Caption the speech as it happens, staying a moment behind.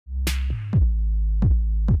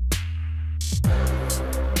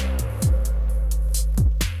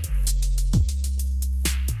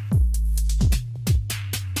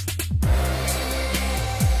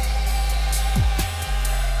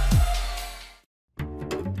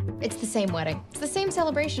It's the same wedding. It's the same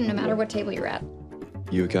celebration no matter what table you're at.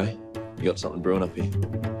 You okay? You got something brewing up here?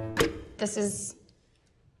 This is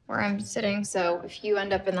where I'm sitting, so if you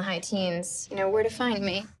end up in the high teens, you know where to find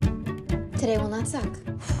me. Today will not suck.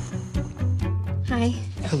 Hi.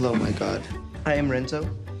 Hello, my God. I am Renzo.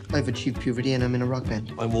 I've achieved puberty and I'm in a rock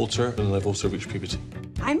band. I'm Walter, and I've also reached puberty.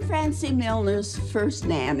 I'm Francie Milner's first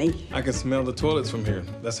nanny. I can smell the toilets from here.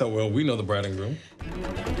 That's how well we know the bride and groom.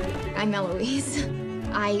 I'm Eloise.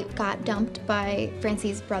 I got dumped by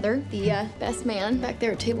Francie's brother, the best man back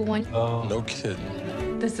there at table 1. Oh, no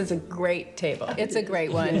kidding. This is a great table. It's a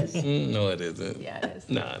great one. No, it isn't. Yeah, it is.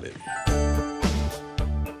 Nah, it isn't.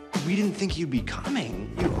 We didn't think you'd be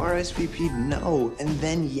coming. You RSVP'd no, and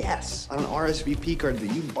then yes, on an RSVP card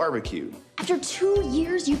that you barbecued. After 2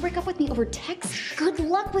 years, you break up with me over text? Good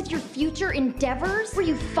luck with your future endeavors? Were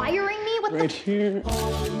you firing me? What right here.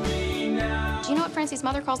 Do you know what Francie's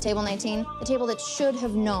mother calls table 19? The table that should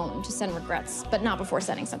have known to send regrets, but not before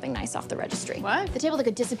sending something nice off the registry. What? The table that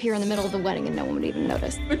could disappear in the middle of the wedding and no one would even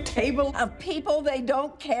notice. A table of people they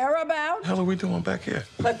don't care about? What the hell are we doing back here?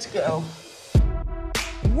 Let's go.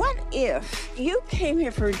 What if you came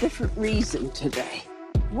here for a different reason today?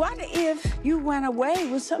 What if you went away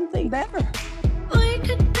with something better? We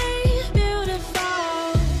could be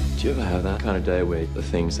beautiful. Do you ever have that kind of day where the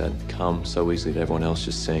things that come so easily to everyone else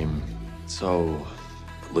just seem so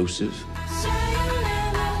elusive?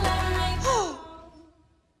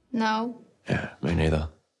 No. Yeah, me neither.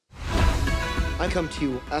 I come to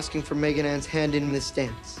you asking for Megan Ann's hand in this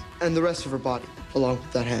dance, and the rest of her body, along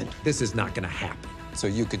with that hand. This is not gonna happen. So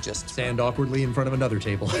you could just stand awkwardly in front of another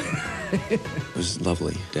table. It was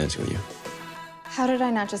lovely dancing with you. How did I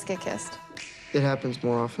not just get kissed? It happens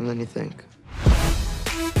more often than you think.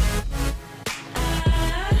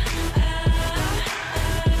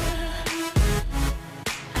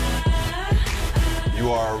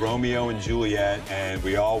 You are Romeo and Juliet, and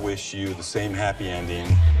we all wish you the same happy ending.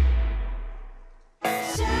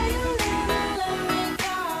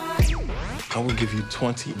 I will give you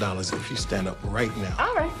 $20 if you stand up right now.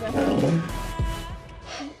 All right.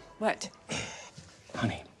 What?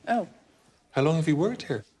 Honey, Oh. how long have you worked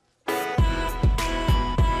here? Give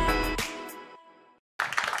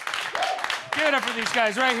it up for these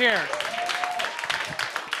guys right here.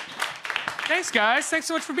 Thanks, guys. Thanks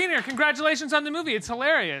so much for being here. Congratulations on the movie. It's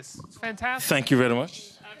hilarious. It's fantastic. Thank you very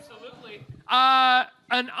much. Absolutely.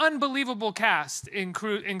 An unbelievable cast,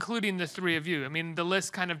 including the three of you. I mean, the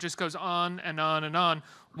list kind of just goes on and on and on.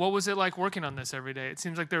 What was it like working on this every day? It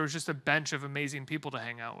seems like there was just a bench of amazing people to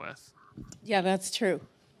hang out with. Yeah, that's true.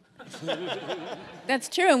 That's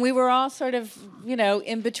true. And we were all sort of, you know,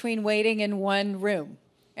 in between waiting in one room.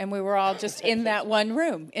 And we were all just in that one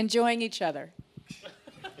room, enjoying each other.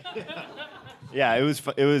 Yeah, it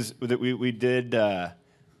was we did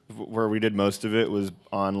where we did most of it was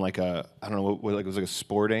on like a, I don't know what, like it was like a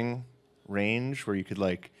sporting range where you could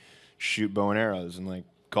like shoot bow and arrows and like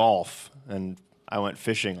golf, and I went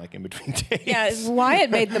fishing like in between days. Yeah, Wyatt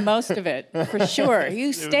made the most of it, for sure.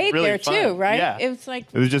 You stayed really there fun. too, right? Yeah. It was like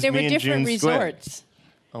It was just there me were and different June Squibb. resorts.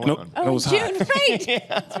 And it was June, hot. right.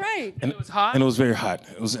 That's right. And it was hot? And it was very hot.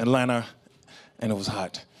 It was Atlanta, and it was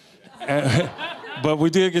hot. But we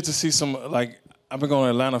did get to see some, like, I've been going to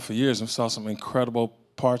Atlanta for years and saw some incredible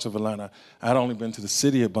parts of Atlanta. I'd only been to the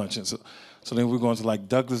city a bunch, and so then we were going to like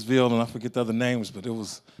Douglasville, and I forget the other names, but it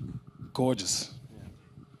was gorgeous.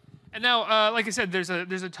 And now, like I said, there's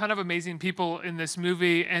a ton of amazing people in this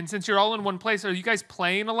movie. And since you're all in one place, are you guys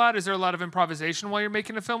playing a lot? Is there a lot of improvisation while you're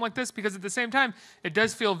making a film like this? Because at the same time, it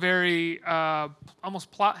does feel very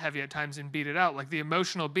almost plot heavy at times and beat it out. Like the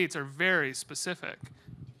emotional beats are very specific.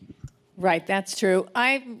 Right, that's true.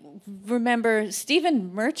 I remember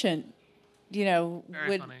Stephen Merchant, you know,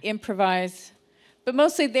 would improvise, but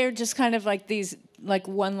mostly they're just kind of like these like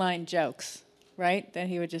one-line jokes, right? That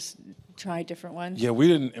he would just try different ones. Yeah, we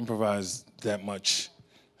didn't improvise that much.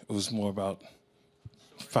 It was more about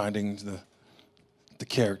finding the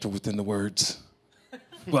character within the words.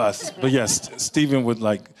 But yes, Stephen would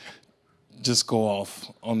like just go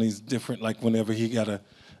off on these different, like whenever he got a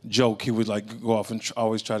joke, he would like go off and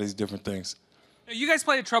always try these different things. You guys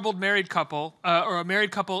play a troubled married couple, or a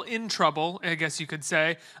married couple in trouble, I guess you could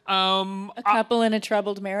say. A couple in a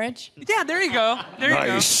troubled marriage? Yeah, there you go. There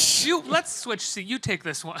Nice. you go. Let's switch seat. You take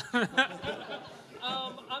this one.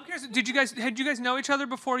 I'm curious, had you guys know each other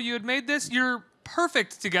before you had made this? You're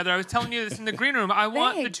perfect together. I was telling you this in the green room. I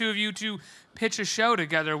want the two of you to pitch a show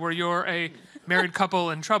together where you're a married couple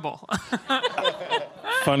in trouble.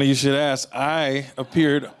 Funny you should ask. I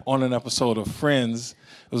appeared on an episode of Friends.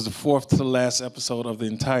 It was the fourth to last episode of the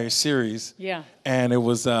entire series. Yeah. And it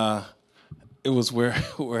was it was where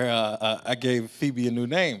I gave Phoebe a new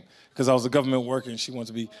name because I was a government worker and she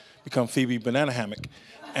wanted to become Phoebe Banana Hammock.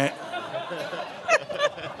 And,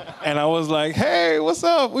 and I was like, hey, what's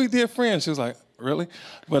up? We dear friends. She was like, really?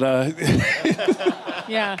 But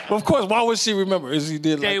yeah. Well, of course, why would she remember? She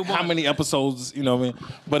did like how many episodes, you know what I mean?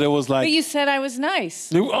 But it was like. But you said I was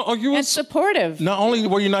nice. You and were supportive. Not only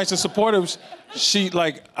were you nice and supportive,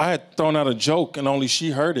 I had thrown out a joke and only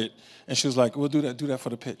she heard it. And she was like, we'll do that for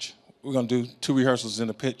the pitch. We're gonna do 2 rehearsals in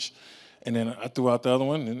the pitch. And then I threw out the other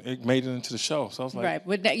one, and it made it into the show. So I was like, right.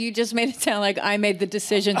 But you just made it sound like I made the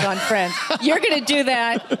decisions on Friends. You're going to do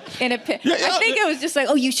that in a pitch. Yeah, I think it was just like,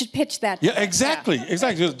 oh, you should pitch that. Yeah, exactly. Yeah.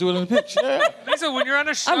 Exactly. Just do it in the pitch. Yeah. Lisa, when you're on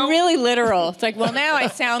a show. I'm really literal. It's like, well, now I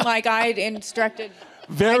sound like I instructed.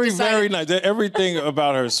 Very nice. Everything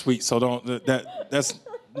about her is sweet. So that's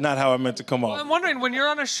not how I meant to come off. Well, I'm wondering, when you're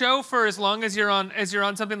on a show for as long as you're on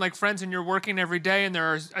something like Friends and you're working every day and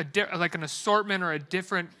there's like an assortment or a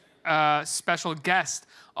different special guest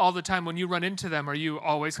all the time, when you run into them, are you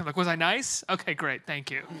always kind of like, was I nice? Okay, great,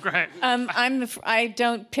 thank you, great. I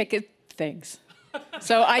don't pick at things,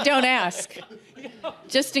 so I don't ask,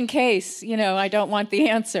 just in case, I don't want the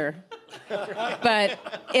answer. But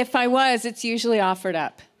if I was, it's usually offered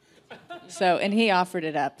up. So, and he offered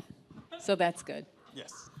it up, so that's good.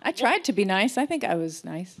 Yes. I tried to be nice. I think I was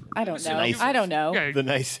nice. I don't know. I don't know. Yeah, the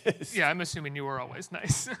nicest. Yeah, I'm assuming you were always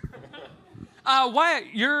nice. Wyatt,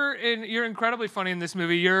 you're incredibly funny in this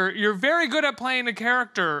movie. You're very good at playing a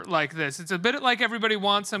character like this. It's a bit like Everybody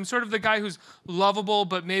Wants Him, sort of the guy who's lovable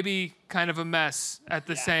but maybe kind of a mess at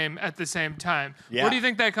the same time. Yeah. Where do you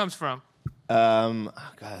think that comes from? God,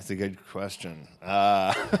 that's a good question.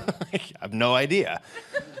 I have no idea.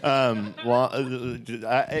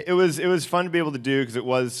 It was fun to be able to do because it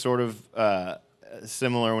was sort of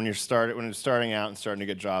similar when you're starting out and starting to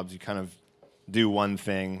get jobs. You kind of do one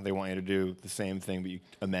thing, they want you to do the same thing, but you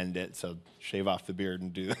amend it. So shave off the beard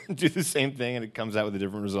and do the same thing, and it comes out with a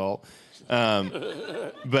different result.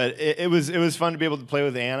 But it was fun to be able to play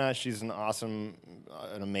with Anna. She's an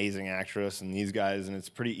amazing actress, and these guys, and it's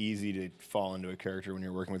pretty easy to fall into a character when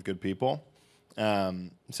you're working with good people.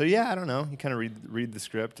 So yeah, I don't know. You kind of read the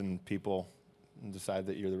script, and people decide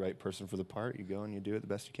that you're the right person for the part. You go and you do it the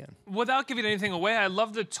best you can. Without giving anything away, I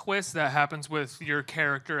love the twist that happens with your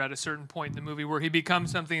character at a certain point in the movie where he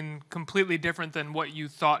becomes something completely different than what you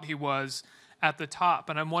thought he was at the top.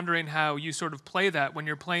 And I'm wondering how you sort of play that when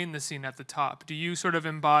you're playing the scene at the top. Do you sort of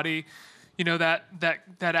embody, that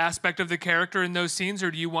aspect of the character in those scenes, or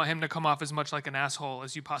do you want him to come off as much like an asshole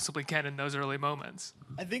as you possibly can in those early moments?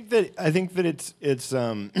 I think that it's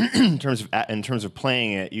in terms of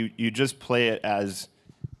playing it, you just play it as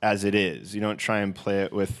it is. You don't try and play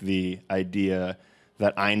it with the idea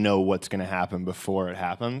that I know what's going to happen before it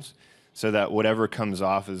happens, so that whatever comes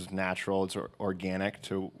off is natural, it's organic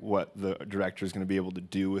to what the director is going to be able to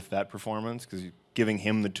do with that performance, because you're giving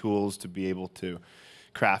him the tools to be able to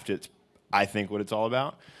craft it. I think what it's all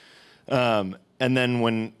about. And then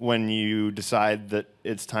when you decide that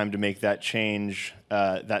it's time to make that change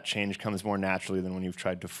comes more naturally than when you've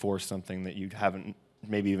tried to force something that you haven't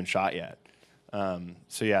maybe even shot yet.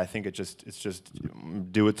 So yeah, I think it's just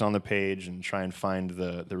do what's on the page and try and find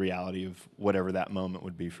the reality of whatever that moment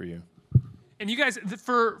would be for you. And you guys,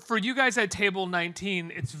 for you guys at Table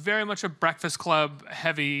 19, it's very much a Breakfast Club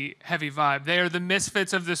heavy vibe. They are the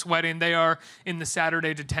misfits of this wedding. They are in the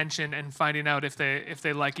Saturday detention and finding out if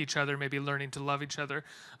they like each other, maybe learning to love each other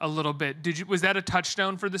a little bit. Was that a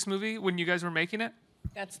touchstone for this movie when you guys were making it?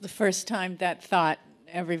 That's the first time that thought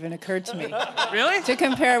ever even occurred to me. Really? To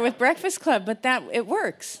compare with Breakfast Club, but it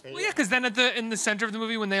works. Well, yeah, because then in the center of the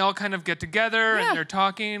movie, when they all kind of get together and they're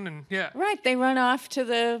talking, and yeah. Right, they run off to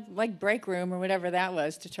the break room or whatever that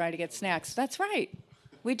was to try to get snacks. That's right.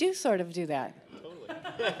 We do sort of do that. Totally.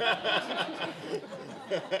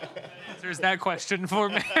 There's that question for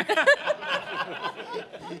me.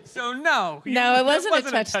 So no. No, it wasn't a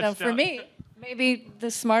touchstone for me. Maybe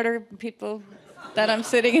the smarter people that I'm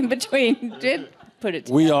sitting in between did put it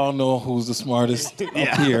together. We all know who's the smartest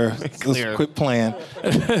up here. Let's quit playing.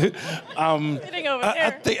 Sitting over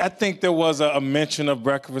there. I think there was a mention of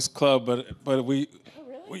Breakfast Club, but we. Oh,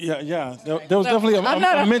 really? Yeah. There was definitely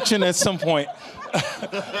a mention at some point.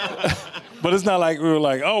 But it's not like we were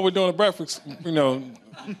like, oh, we're doing a Breakfast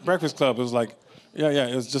Club. It was like, yeah.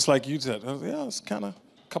 It was just like you said. It's kind of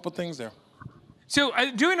a couple things there. So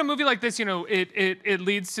doing a movie like this, it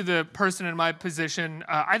leads to the person in my position.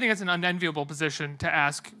 I think it's an unenviable position to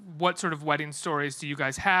ask, what sort of wedding stories do you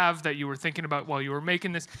guys have that you were thinking about while you were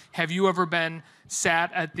making this? Have you ever been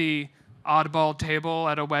sat at the oddball table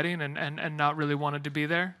at a wedding and not really wanted to be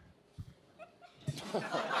there?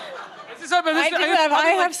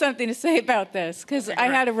 I have something to say about this because I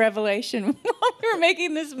had a revelation while we were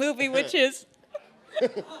making this movie, which is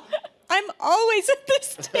I'm always at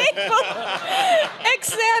this table,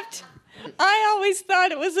 except I always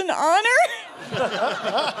thought it was an honor.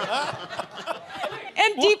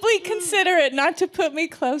 And deeply considerate not to put me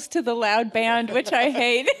close to the loud band, which I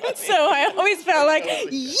hate. And so I always felt like,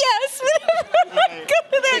 yes, whenever I go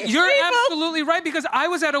to that You're table. absolutely right, because I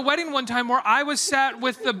was at a wedding one time where I was sat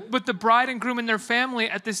with the bride and groom and their family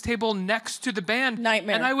at this table next to the band.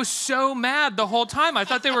 Nightmare. And I was so mad the whole time. I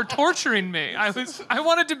thought they were torturing me. I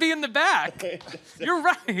wanted to be in the back. You're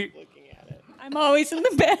right. I'm always in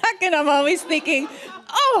the back, and I'm always thinking,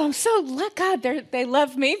 oh, I'm so, God, they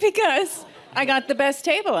love me because I got the best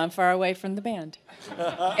table. I'm far away from the band.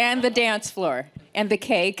 And the dance floor, and the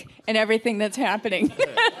cake, and everything that's happening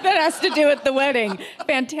that has to do with the wedding.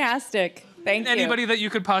 Fantastic. Thank you. Anybody that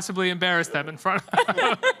you could possibly embarrass them in front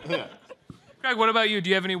of. Greg, what about you? Do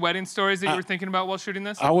you have any wedding stories that you were thinking about while shooting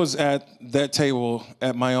this? I was at that table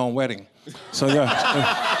at my own wedding. So,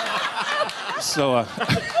 yeah. So,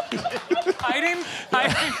 Hiding?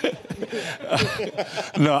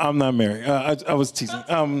 no, I'm not married. I was teasing.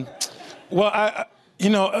 Well,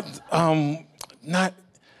 not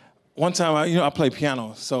one time. I play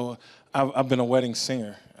piano, so I've been a wedding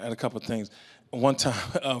singer at a couple of things. One time,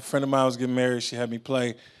 a friend of mine was getting married. She had me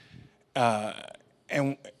play,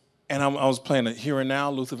 and I was playing a Here and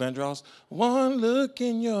Now, Luther Vandross. One look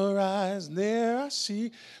in your eyes, there I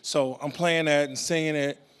see. So I'm playing that and singing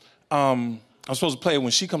it. I'm supposed to play it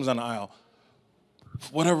when she comes down the aisle.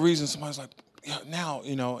 For whatever reason, somebody's like, yeah, now,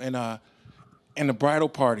 and the bridal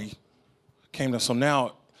party came up. So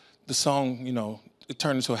now the song, it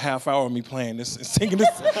turned into a half hour of me playing this and singing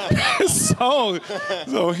this song.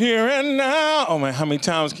 So Here and Now. Oh man, how many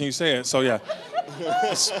times can you say it? So yeah,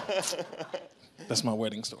 that's my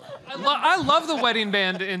wedding story. I love the wedding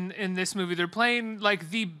band in this movie. They're playing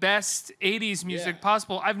like the best 80s music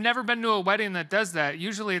possible. I've never been to a wedding that does that.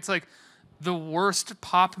 Usually it's like the worst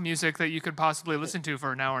pop music that you could possibly listen to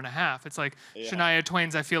for an hour and a half. It's like Shania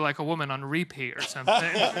Twain's I Feel Like a Woman on repeat or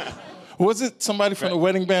something. Was it somebody from the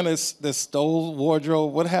wedding band that stole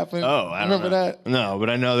wardrobe? What happened? Oh, I remember that? No,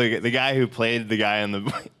 but I know the guy who played the guy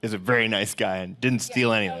is a very nice guy and didn't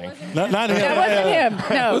steal anything. Not him. That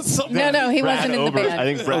wasn't him. No, he wasn't in the band. I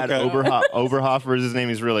think Brad Oberhofer is his name.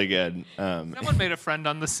 He's really good. Someone made a friend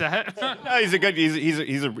on the set. No, he's a good.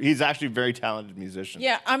 He's actually a very talented musician.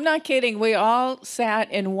 Yeah, I'm not kidding. We all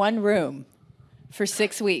sat in one room for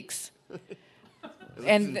 6 weeks.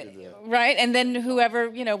 Right, and then whoever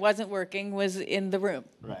wasn't working was in the room.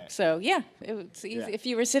 Right. So yeah, it was easy. If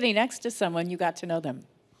you were sitting next to someone, you got to know them.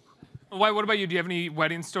 Why? What about you? Do you have any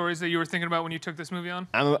wedding stories that you were thinking about when you took this movie on?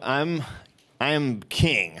 I am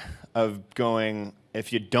king of going.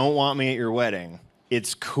 If you don't want me at your wedding,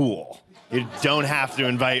 it's cool. You don't have to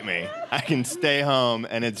invite me. I can stay home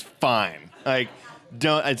and it's fine. Like.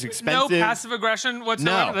 It's expensive. No passive aggression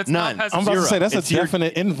whatsoever. No, that's none. Not passive. I'm about to say that's a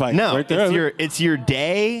definite invite. No, right there. it's your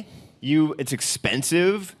day. It's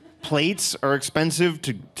expensive. Plates are expensive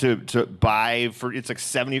to buy for. It's like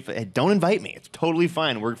 70. Don't invite me. It's totally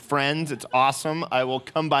fine. We're friends. It's awesome. I will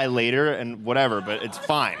come by later and whatever, but it's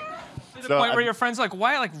fine. To the point where your friend's like,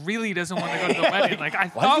 Wyatt really doesn't want to go to the wedding. Like I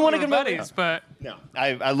thought we were buddies, but no.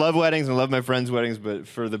 I love weddings and love my friends' weddings, but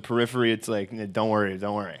for the periphery, it's like don't worry.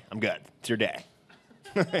 I'm good. It's your day.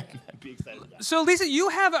 I'd be excited about it. So Lisa, you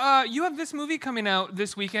have this movie coming out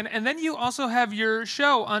this weekend, and then you also have your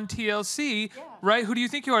show on TLC, right? Who do you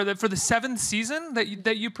think you are? For the 7th season that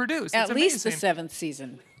you produced? At least the 7th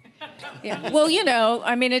season. Yeah. Well, at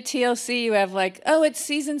TLC you have it's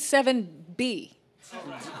season 7B.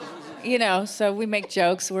 So we make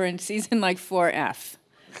jokes. We're in season 4F.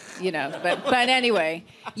 But anyway,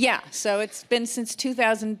 yeah. So it's been since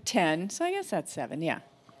 2010. So I guess that's 7. Yeah.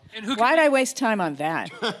 Why'd I waste time on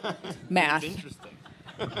that? Math. Interesting.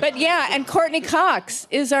 But yeah, and Courtney Cox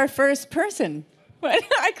is our first person.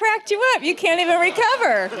 I cracked you up. You can't even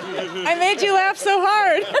recover. I made you laugh so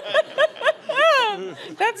hard.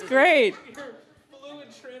 That's great. Fluid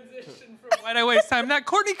transition from why'd I waste time? That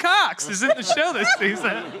Courtney Cox is in the show this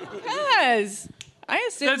season. Because I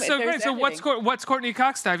assume that's so great. So what's Courtney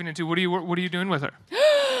Cox diving into? What are you doing with her?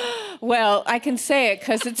 Well, I can say it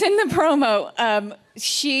because it's in the promo.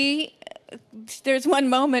 There's one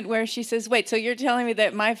moment where she says, wait, so you're telling me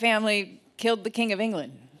that my family killed the King of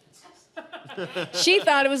England? She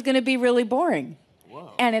thought it was going to be really boring.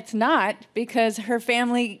 Whoa. And it's not, because her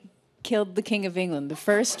family killed the King of England, the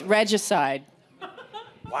first regicide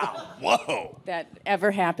Wow. Whoa. that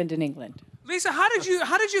ever happened in England. Lisa, how did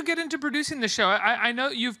you get into producing the show? I know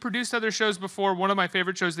you've produced other shows before. One of my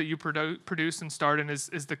favorite shows that you produced and starred in is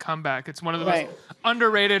The Comeback. It's one of the most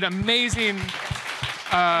underrated, amazing.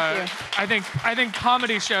 I think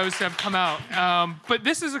comedy shows have come out, but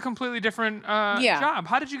this is a completely different job.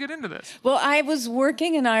 How did you get into this? Well, I was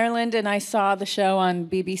working in Ireland and I saw the show on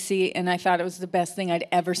BBC and I thought it was the best thing I'd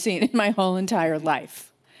ever seen in my whole entire life.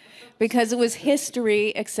 Because it was history,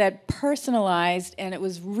 except personalized, and it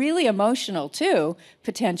was really emotional too,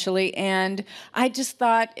 potentially. And I just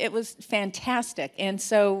thought it was fantastic. And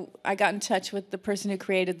so I got in touch with the person who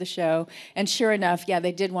created the show, and sure enough, yeah,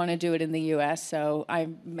 they did want to do it in the U.S. So I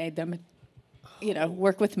made them,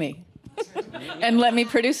 work with me and let me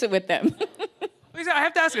produce it with them. Lisa, I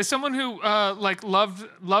have to ask, as someone who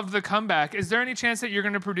loved The Comeback, is there any chance that you're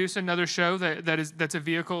going to produce another show that's a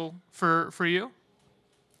vehicle for you?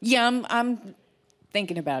 Yeah, I'm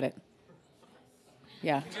thinking about it.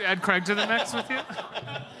 Yeah. Did you add Craig to the mix with you?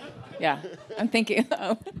 Yeah, I'm thinking.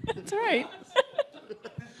 Oh, that's right.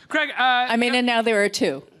 Craig, and now there are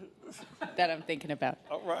two that I'm thinking about.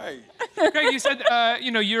 All right. Craig, you said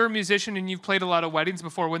you're a musician and you've played a lot of weddings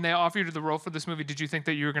before. When they offered you the role for this movie, did you think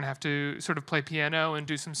that you were going to have to sort of play piano and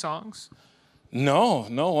do some songs? No.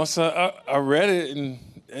 Once I read it,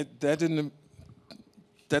 and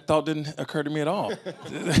that thought didn't occur to me at all.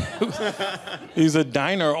 He's a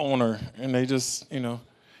diner owner, and they just,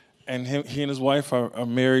 and he and his wife are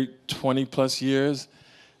married 20 plus years,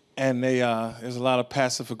 and there's a lot of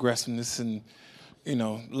passive aggressiveness and, a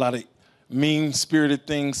lot of mean-spirited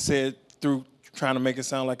things said through trying to make it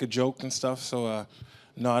sound like a joke and stuff. So,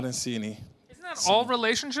 no, I didn't see any. Isn't that all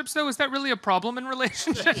relationships, though? Is that really a problem in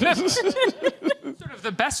relationships? Sort of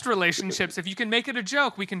the best relationships. If you can make it a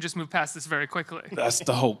joke, we can just move past this very quickly. That's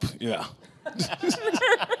the hope, yeah.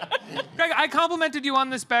 Greg, I complimented you on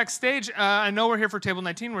this backstage. I know we're here for Table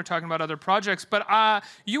 19. We're talking about other projects, but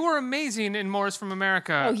you were amazing in Morris from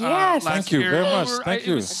America. Oh, yes. Thank you very much. Thank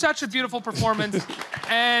you. It was such a beautiful performance.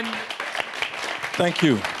 And thank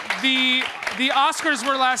you. The Oscars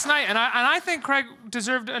were last night, and I think Craig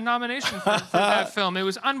deserved a nomination for that film. It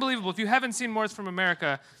was unbelievable. If you haven't seen Morris from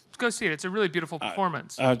America, go see it. It's a really beautiful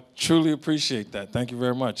performance. I truly appreciate that. Thank you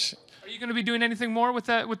very much. Are you going to be doing anything more with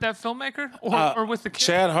that filmmaker or with the kid?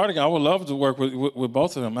 Chad Harding? I would love to work with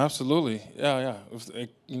both of them. Absolutely. Yeah. If they,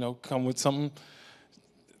 come with something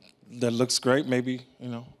that looks great, maybe,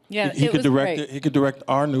 Yeah, he could direct great. it. He could direct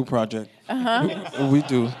our new project. We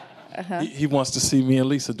do. He wants to see me and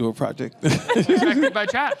Lisa do a project. Directed by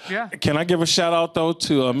Chad, yeah. Can I give a shout out though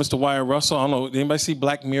to Mr. Wyatt Russell? I don't know. Anybody see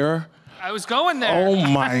Black Mirror? I was going there. Oh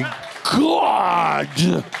my God!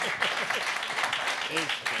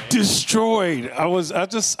 Destroyed.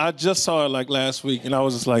 I just saw it like last week, and I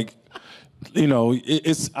was just like, I know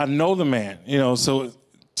the man, so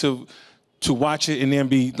to watch it and then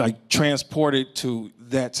be like transported to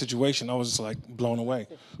that situation, I was just like blown away.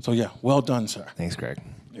 So yeah, well done, sir. Thanks, Greg.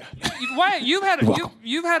 Yeah. Wyatt, you've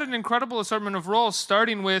had an incredible assortment of roles,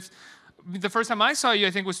 starting with the first time I saw you,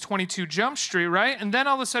 I think, was 22 Jump Street, right? And then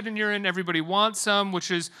all of a sudden you're in Everybody Wants Some,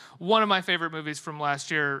 which is one of my favorite movies from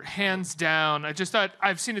last year, hands down. I just thought,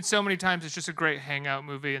 I've seen it so many times, it's just a great hangout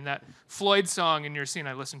movie. And that Floyd song in your scene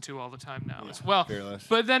I listen to all the time now as well. Fearless.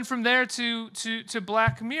 But then from there to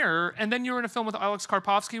Black Mirror, and then you were in a film with Alex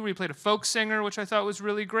Karpovsky where you played a folk singer, which I thought was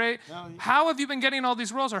really great. How have you been getting all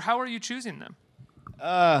these roles, or how are you choosing them?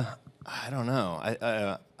 I don't know.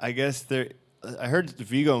 I guess I heard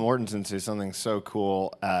Viggo Mortensen say something so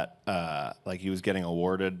cool at like he was getting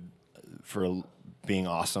awarded for being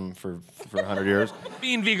awesome for 100 years.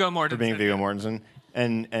 Being Viggo Mortensen. For being Viggo Mortensen.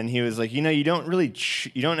 And he was like, you don't really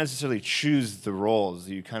you don't necessarily choose the roles.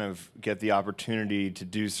 You kind of get the opportunity to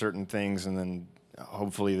do certain things, and then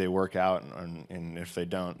hopefully they work out. And if they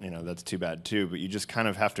don't, that's too bad too. But you just kind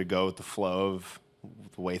of have to go with the flow of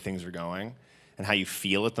the way things are going and how you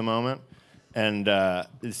feel at the moment. And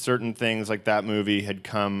certain things like that movie had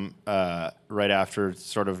come right after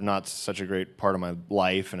sort of not such a great part of my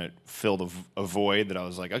life, and it filled a void that I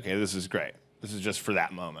was like, okay, this is great. This is just for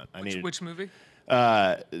that moment. Which movie?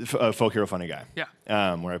 Folk Hero Funny Guy.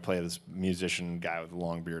 Yeah. Where I play this musician guy with a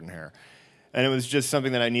long beard and hair. And it was just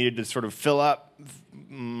something that I needed to sort of fill up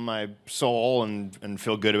my soul and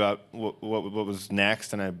feel good about what was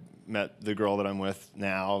next. And I met the girl that I'm with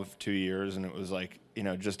now of 2 years, and it was like,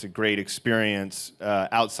 just a great experience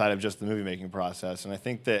outside of just the movie making process. And I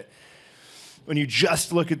think that when you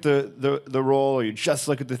just look at the role, or you just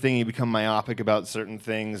look at the thing, you become myopic about certain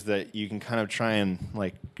things that you can kind of try and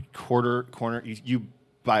like corner you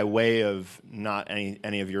by way of not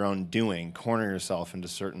any of your own doing, corner yourself into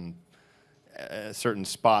certain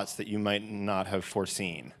spots that you might not have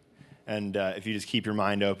foreseen. And if you just keep your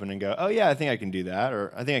mind open and go, oh yeah, I think I can do that,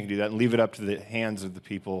 or I think I can do that, and leave it up to the hands of the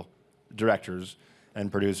people, directors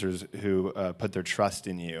and producers who put their trust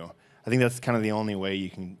in you. I think that's kind of the only way you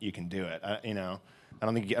can do it. I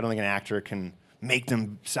don't think an actor can make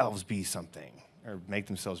themselves be something or make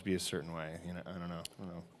themselves be a certain way. I don't know.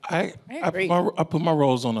 I put my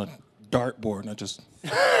roles on a dartboard and I just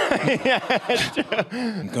I'm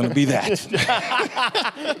gonna be that.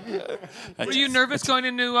 Were you nervous going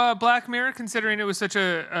into Black Mirror, considering it was such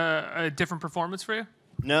a different performance for you?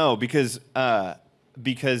 No, because I'm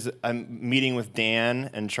meeting with Dan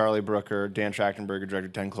and Charlie Brooker. Dan Trachtenberg, who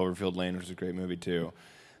directed 10 Cloverfield Lane, which is a great movie too.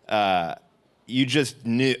 You just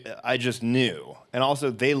knew. I just knew, and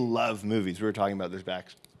also they love movies. We were talking about this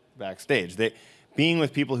backstage. Being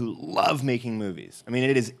with people who love making movies. I mean,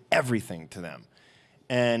 it is everything to them.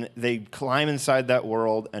 And they climb inside that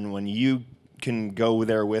world, and when you can go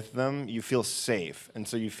there with them, you feel safe. And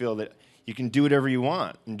so you feel that you can do whatever you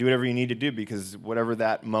want and do whatever you need to do, because whatever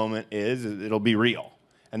that moment is, it'll be real,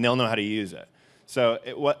 and they'll know how to use it. So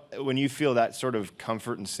when you feel that sort of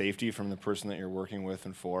comfort and safety from the person that you're working with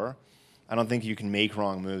and for, I don't think you can make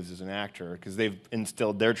wrong moves as an actor, because they've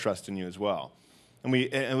instilled their trust in you as well. And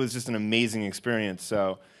it was just an amazing experience.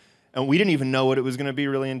 So, and we didn't even know what it was going to be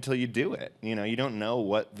really until you do it. You don't know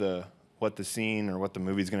what the scene or what the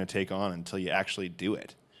movie's going to take on until you actually do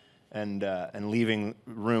it. And leaving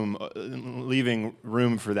room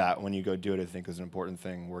for that when you go do it, I think, is an important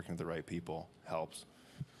thing. Working with the right people helps.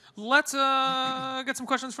 Let's get some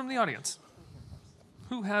questions from the audience.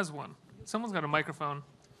 Who has one? Someone's got a microphone.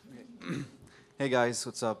 Hey guys,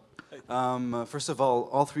 what's up? First of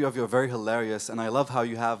all three of you are very hilarious, and I love how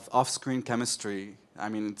you have off-screen chemistry. I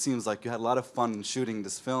mean, it seems like you had a lot of fun shooting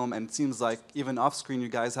this film, and it seems like even off-screen you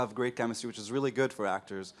guys have great chemistry, which is really good for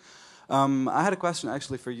actors. I had a question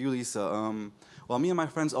actually for you, Lisa. Well, me and my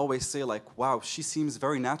friends always say, like, wow, she seems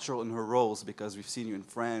very natural in her roles because we've seen you in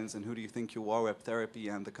Friends and Who Do You Think You Are, Web Therapy,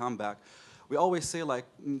 and The Comeback. We always say, like,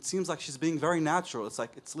 it seems like she's being very natural. It's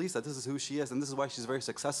like, it's Lisa, this is who she is, and this is why she's very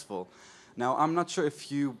successful. Now, I'm not sure if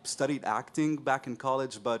you studied acting back in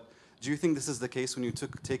college, but do you think this is the case when you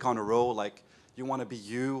take on a role, like, you want to be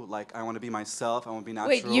you, like, I want to be myself, I want to be natural?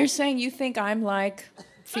 Wait, you're saying you think I'm like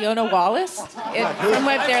Fiona Wallace? From what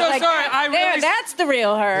they're so like, sorry, that's the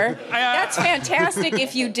real her. That's fantastic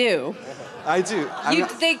if you do. I do. You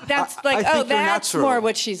think that's like, oh, that's more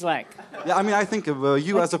what she's like. Yeah, I mean, I think of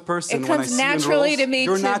you as a person. It when I comes see naturally you in roles, to me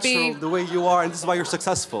you're to natural be the way you are, and this is why you're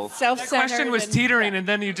successful. Self-centered. The question was teetering, and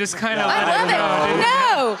then you just kind of I let love it it.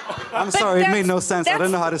 No. I'm sorry, it made no sense. I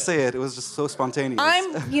don't know how to say it. It was just so spontaneous.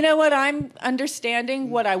 You know what? I'm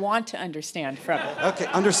understanding what I want to understand from it. Okay,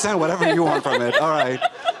 understand whatever you want from it. All right.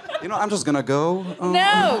 You know, I'm just gonna go.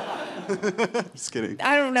 No. Just kidding.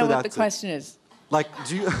 I don't know what the question is. Like,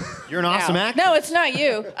 do you? You're an awesome actor. No, it's not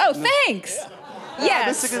you. Oh, thanks. Yes.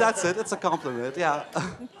 Basically, that's it. It's a compliment. Yeah.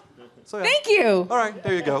 So, yeah. Thank you. All right,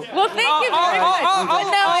 there you go. Well, thank you very much.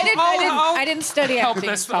 I didn't study help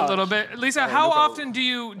acting this in college. a little bit. Lisa, how often do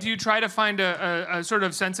you try to find a sort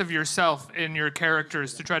of sense of yourself in your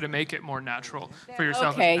characters to try to make it more natural for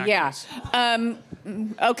yourself? Okay, as an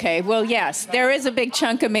actress? Okay, well, yes, there is a big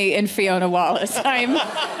chunk of me in Fiona Wallace.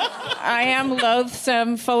 I am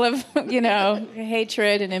loathsome, full of,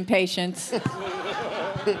 hatred and impatience.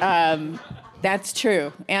 That's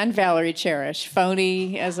true. And Valerie Cherish,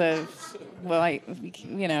 phony as a, I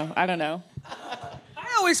don't know.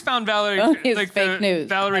 I always found Valerie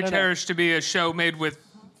Cherish to be a show made with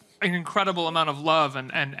an incredible amount of love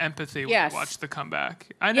and empathy when you watch The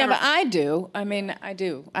Comeback. But I do. I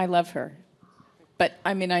do. I love her. But,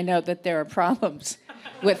 I know that there are problems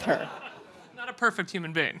with her. Not a perfect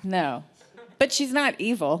human being. No. But she's not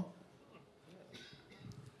evil.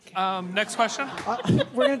 Next question.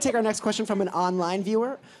 We're going to take our next question from an online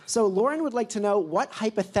viewer. So Lauren would like to know, what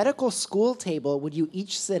hypothetical school table would you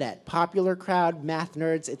each sit at? Popular crowd, math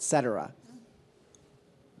nerds, etc.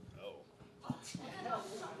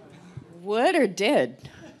 Would or did?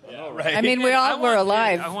 Yeah, right. We all were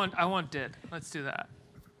alive. I want did. Let's do that.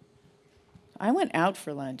 I went out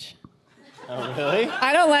for lunch. Oh, really?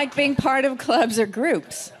 I don't like being part of clubs or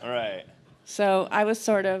groups. All right. So I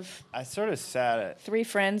sat at 3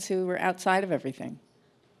 friends who were outside of everything.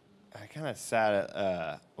 I kind of sat at,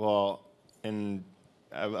 I went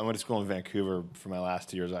to school in Vancouver for my last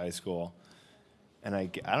 2 years of high school. And I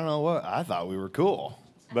don't know what, I thought we were cool.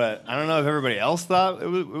 But I don't know if everybody else thought it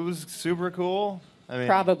was super cool.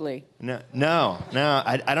 Probably. No,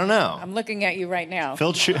 I don't know. I'm looking at you right now.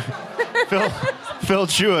 Phil Phil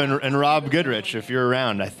Chua and Rob Goodrich, if you're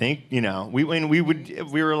around. I think we were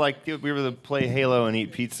the play Halo and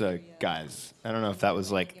eat pizza guys. I don't know if that was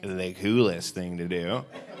like the coolest thing to do,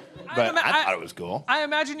 but I thought it was cool. I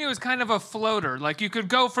imagine you as kind of a floater. Like you could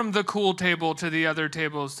go from the cool table to the other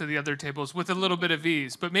tables with a little bit of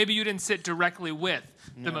ease, but maybe you didn't sit directly with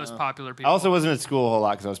the most popular people. I also wasn't at school a whole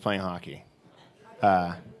lot because I was playing hockey,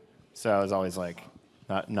 so I was always like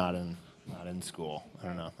not in school. I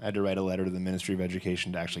don't know. I had to write a letter to the Ministry of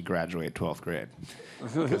Education to actually graduate 12th grade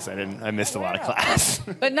because I missed a lot of class.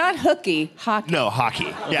 But not hooky, hockey. No, hockey.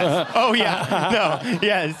 Yes. Oh yeah. No.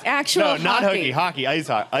 Yes. Actual no, not hockey. Hockey. Ice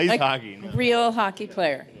hockey. No. Real hockey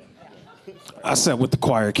player. I sat with the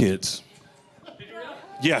choir kids.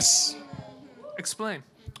 Yes. Explain.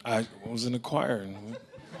 I was in the choir,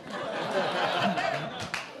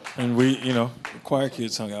 and we, the choir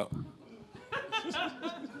kids hung out.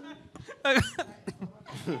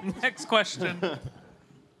 Next question.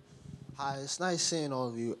 Hi, it's nice seeing all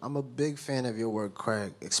of you. I'm a big fan of your work,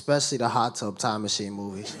 Craig, especially the Hot Tub Time Machine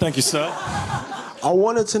movies. Thank you, sir. I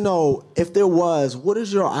wanted to know, if there was, what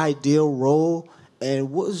is your ideal role,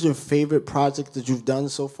 and what is your favorite project that you've done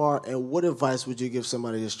so far, and what advice would you give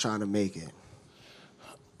somebody that's trying to make it?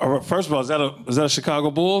 All right, first of all, is that a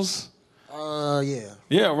Chicago Bulls? Yeah.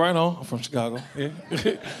 Yeah, right on. I'm from Chicago. Yeah.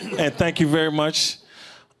 And thank you very much.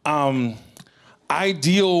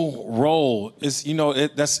 Ideal role is,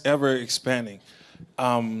 that's ever expanding.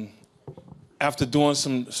 After doing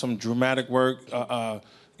some dramatic work,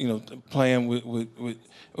 playing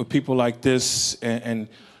with people like this and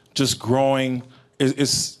just growing,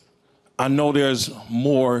 I know there's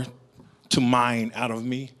more to mine out of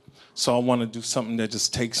me. So I want to do something that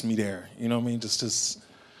just takes me there. You know what I mean? Just.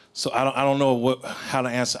 So I don't know how to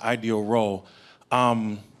answer ideal role.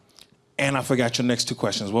 And I forgot your next two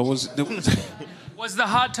questions. What was it? Was the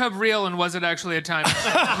hot tub real, and was it actually a time?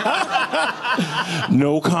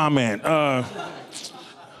 No comment.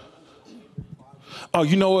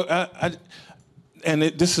 You know what?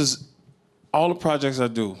 This is all the projects I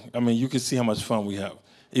do. I mean, you can see how much fun we have.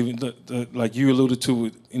 Even like you alluded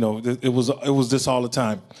to, it was this all the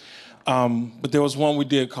time. But there was one we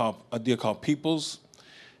did called Peoples,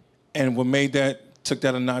 and what took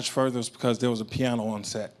that a notch further was because there was a piano on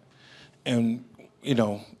set, and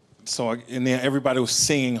and then everybody was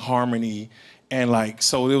singing harmony, and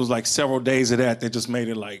so it was like several days of that just made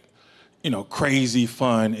it crazy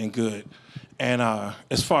fun and good. And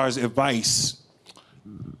as far as advice,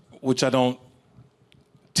 which I don't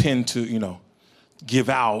tend to give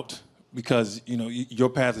out because your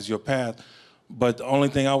path is your path, but the only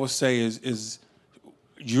thing I would say is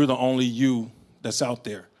you're the only you that's out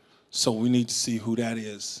there, so we need to see who that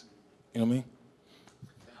is. You know what I mean?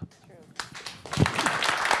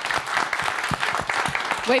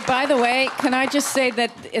 Wait, by the way, can I just say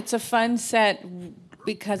that it's a fun set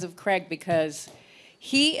because of Craig, because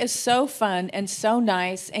he is so fun and so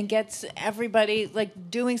nice and gets everybody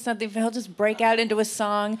doing something. He'll just break out into a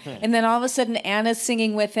song, and then all of a sudden Anna's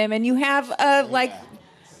singing with him, and you have like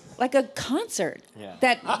a concert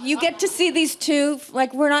that you get to see these two.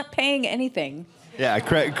 We're not paying anything. Yeah,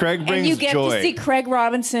 Craig brings joy. And you get to see Craig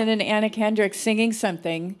Robinson and Anna Kendrick singing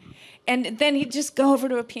something. And then he'd just go over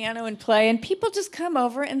to a piano and play, and people just come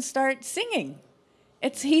over and start singing.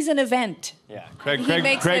 He's an event. Yeah, Craig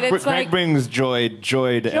brings joy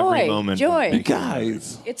to every moment. Joy. You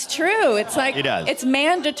guys. It's true. It's he does. It's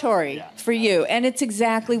mandatory for you, and it's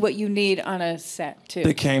exactly what you need on a set too.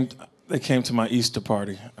 They came to my Easter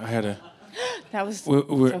party. I had a. That was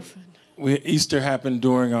so fun. Easter happened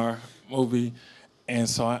during our movie, and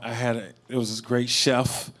so there was this great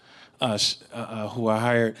chef who I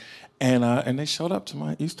hired. And they showed up to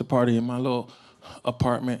my Easter party in my little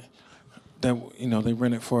apartment that they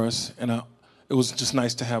rented for us, and it was just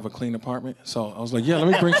nice to have a clean apartment. So I was like, yeah, let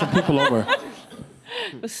me bring some people over.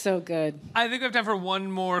 It was so good. I think we have time for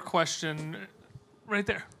one more question, right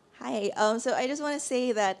there. Hi. So I just want to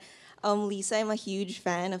say that Lisa, I'm a huge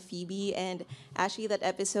fan of Phoebe, and actually that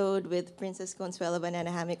episode with Princess Consuelo Banana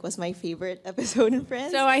Hammock was my favorite episode in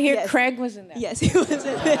Friends. So I hear Craig was in there. Yes, he was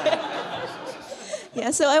in there.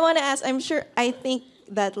 Yeah, so I want to ask, I think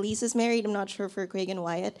that Lisa's married, I'm not sure for Craig and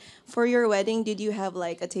Wyatt. For your wedding, did you have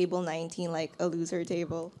a table 19, a loser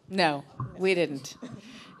table? No, we didn't.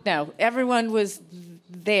 No, everyone was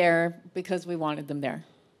there because we wanted them there.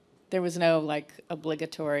 There was no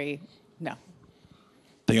obligatory, no.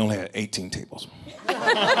 They only had 18 tables.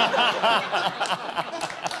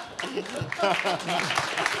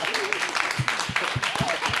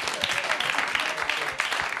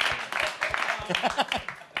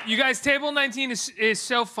 You guys, Table 19 is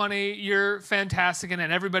so funny. You're fantastic in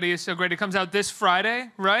it. Everybody is so great. It comes out this Friday,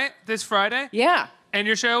 right? This Friday? Yeah. And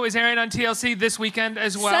your show is airing on TLC this weekend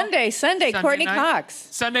as well. Sunday, Courtney night. Cox.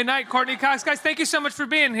 Sunday night, Courtney Cox. Guys, thank you so much for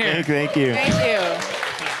being here. Thank you. Thank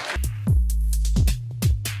you.